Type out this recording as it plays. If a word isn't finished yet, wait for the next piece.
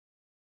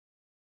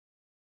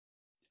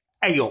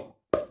Hey up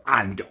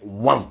and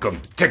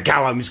welcome to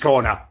Callums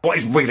Corner. What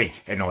is really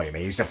annoying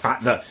me is the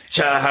fact that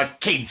her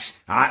kids,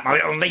 my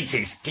little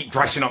nieces, keep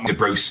dressing up to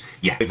Bruce,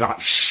 with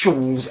like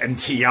shawls and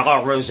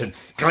tiaras and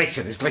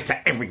glitter. There's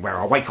glitter everywhere.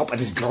 I wake up and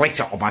there's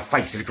glitter on my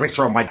face, there's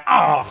glitter on my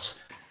arse.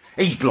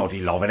 He's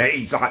bloody loving it.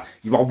 He's like,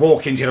 you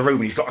walk into the room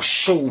and he's got a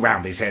shawl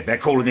round his head. They're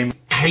calling him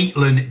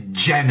Caitlyn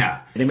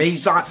Jenner. And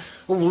he's like,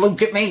 oh,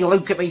 look at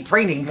me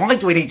preening. Why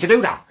do we need to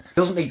do that?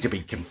 Doesn't need to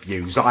be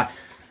confused.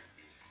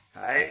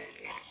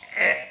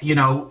 You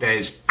know,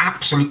 there's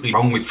absolutely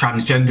wrong with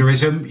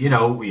transgenderism. You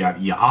know,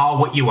 you are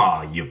what you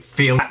are. You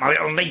feel like my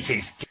little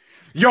nieces.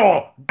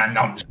 You're a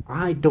nonsense.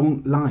 I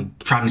don't like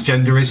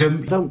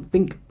transgenderism. I don't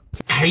think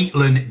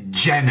Caitlyn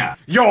Jenner.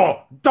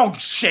 You're dog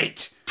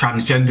shit.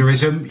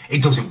 Transgenderism.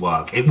 It doesn't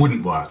work. It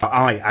wouldn't work.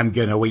 I am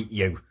gonna eat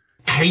you.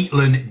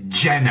 Caitlyn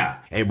Jenner.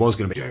 It was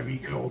gonna be Jeremy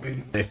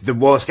Corbyn. If the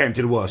worst came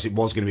to the worst, it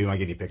was gonna be my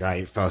guinea pig. I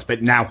ate first,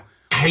 but now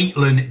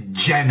Caitlyn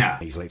Jenner.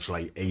 He's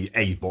literally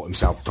he's bought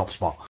himself top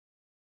spot.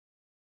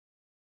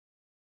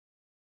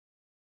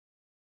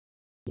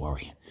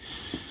 Worry,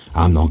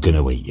 I'm not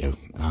gonna eat you.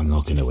 I'm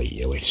not gonna eat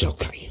you. It's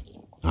okay.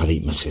 I'll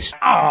eat my sister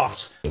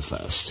Arse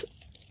first.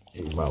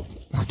 Well,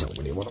 I don't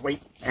really want to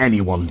eat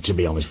anyone, to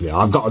be honest with you.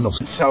 I've got enough.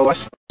 So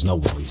there's no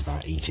worries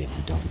about eating.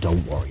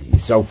 Don't worry.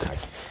 It's okay.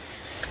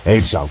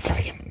 It's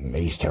okay.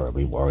 He's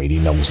terribly worried. He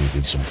knows he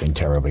did something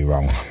terribly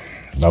wrong.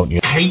 Don't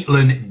you?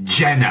 Caitlyn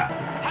Jenner.